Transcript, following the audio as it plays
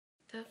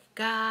of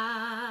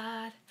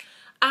God.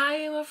 I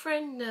am a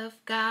friend of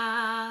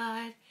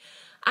God.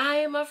 I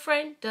am a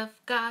friend of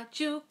God.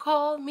 You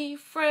call me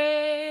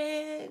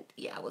friend.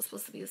 Yeah, I was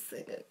supposed to be a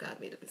singer. God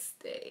made a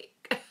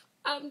mistake.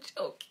 I'm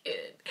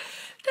joking.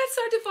 That's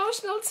our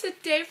devotional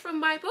today from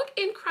my book,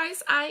 In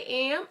Christ I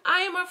Am.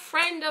 I am a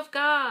friend of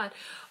God.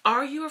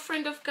 Are you a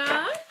friend of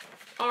God?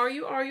 Are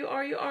you?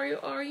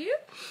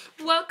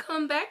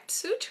 Welcome back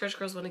to Church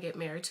Girls Want to Get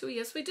Married Too.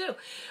 Yes, we do.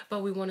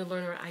 But we want to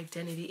learn our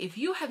identity. If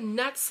you have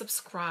not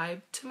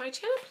subscribed to my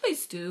channel,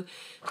 please do.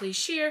 Please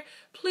share.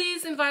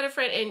 Please invite a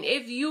friend. And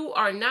if you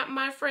are not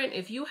my friend,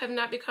 if you have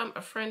not become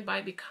a friend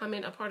by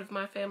becoming a part of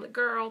my family,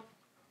 girl,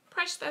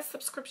 press that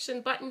subscription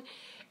button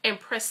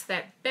and press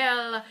that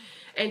bell.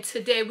 And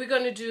today we're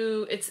going to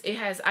do, it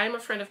has I Am a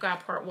Friend of God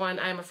Part 1,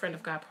 I Am a Friend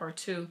of God Part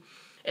 2.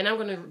 And I'm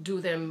going to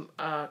do them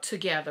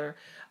together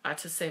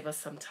to save us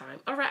some time.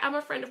 All right, I'm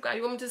a friend of God.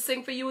 You want me to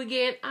sing for you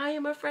again? I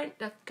am a friend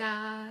of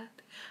God.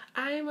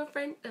 I am a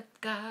friend of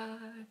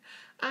God.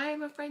 I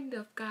am a friend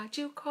of God.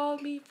 You call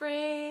me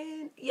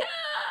friend. Yeah.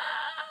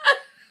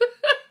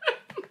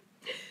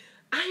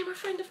 I am a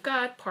friend of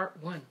God,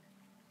 Part 1.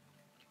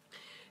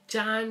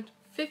 John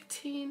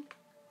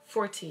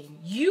 15:14.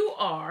 You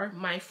are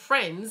my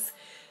friends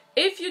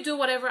if you do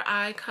whatever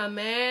I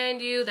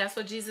command you. That's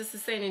what Jesus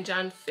is saying in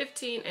John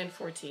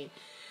 15:14.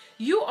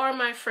 You are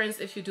my friends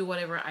if you do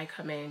whatever I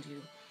command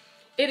you.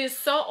 It is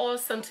so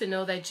awesome to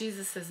know that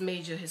Jesus has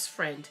made you his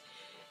friend.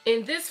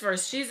 In this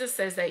verse, Jesus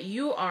says that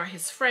you are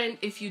his friend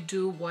if you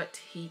do what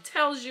he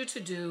tells you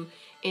to do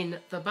in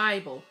the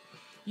Bible.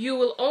 You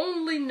will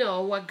only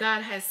know what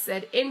God has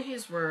said in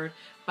his word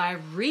by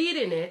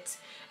reading it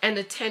and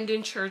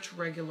attending church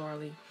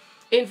regularly.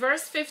 In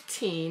verse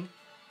 14,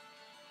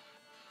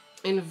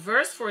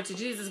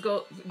 Jesus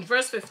goes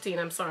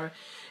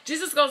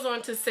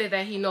on to say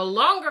that he no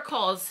longer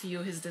calls you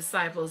his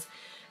disciples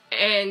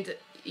and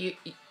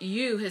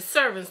you his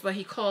servants, but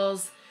he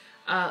calls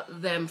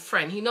them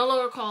friend. He no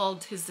longer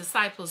called his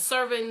disciples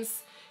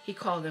servants. He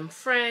called them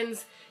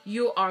friends.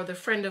 You are the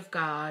friend of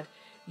God.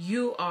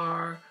 You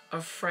are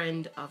a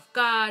friend of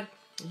God.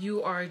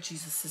 You are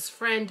Jesus's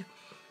friend.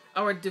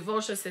 Our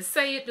devotion says,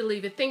 say it,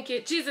 believe it, think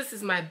it. Jesus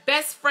is my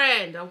best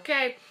friend,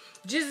 okay?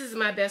 Jesus is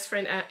my best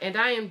friend, and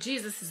I am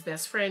Jesus'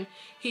 best friend.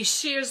 He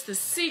shares the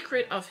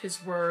secret of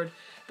his word,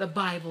 the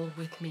Bible,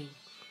 with me.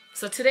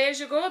 So today as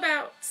you go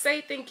about,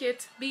 say, think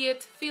it, be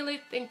it, feel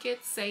it, think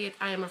it, say it,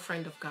 I am a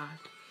friend of God.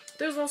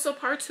 There's also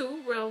part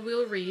 2 where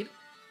we'll read,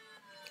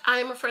 I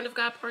am a friend of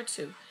God, part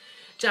 2.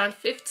 John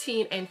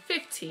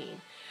 15:15.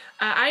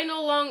 I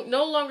no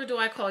longer do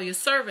I call you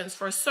servants,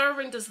 for a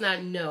servant does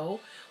not know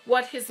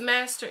what his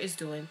master is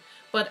doing,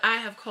 but I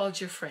have called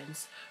you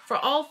friends. For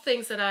all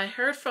things that I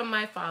heard from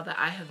my Father,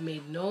 I have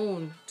made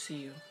known to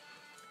you.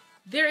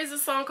 There is a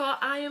song called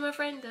I Am a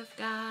Friend of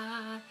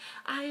God.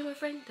 I am a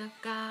friend of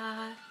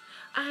God.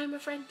 I am a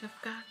friend of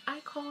God.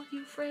 I call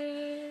you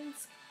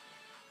friends.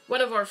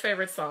 One of our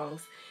favorite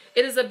songs.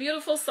 It is a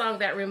beautiful song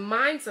that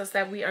reminds us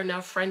that we are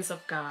now friends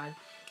of God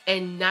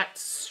and not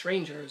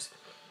strangers.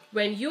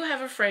 When you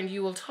have a friend,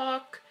 you will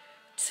talk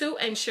to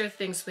and share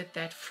things with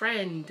that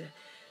friend.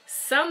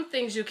 Some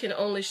things you can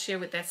only share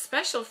with that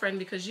special friend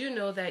because you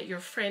know that your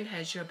friend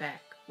has your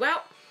back.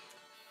 Well,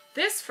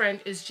 this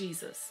friend is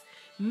Jesus.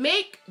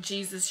 Make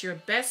Jesus your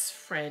best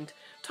friend.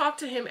 Talk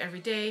to him every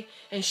day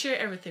and share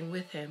everything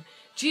with him.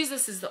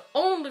 Jesus is the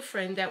only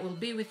friend that will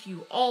be with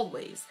you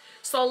always.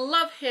 So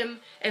love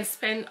him and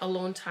spend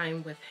alone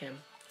time with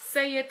him.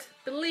 Say it,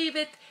 believe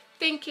it,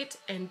 think it,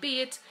 and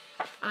be it.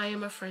 I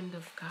am a friend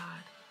of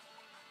God.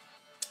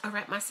 All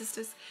right, my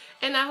sisters,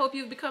 and I hope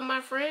you've become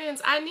my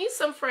friends. I need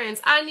some friends.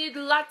 I need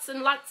lots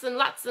and lots and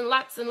lots and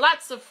lots and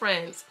lots of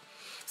friends.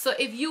 So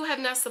if you have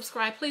not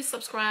subscribed, please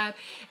subscribe.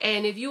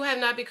 And if you have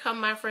not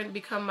become my friend,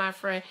 become my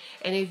friend.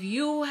 And if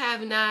you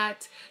have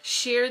not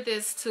shared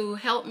this to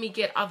help me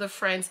get other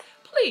friends,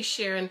 please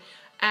share and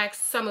ask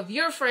some of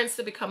your friends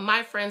to become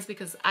my friends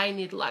because I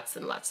need lots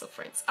and lots of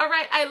friends. All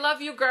right, I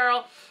love you,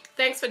 girl.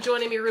 Thanks for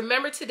joining me.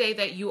 Remember today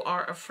that you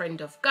are a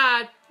friend of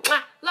God.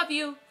 Mwah. Love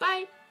you.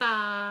 Bye.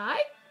 Bye.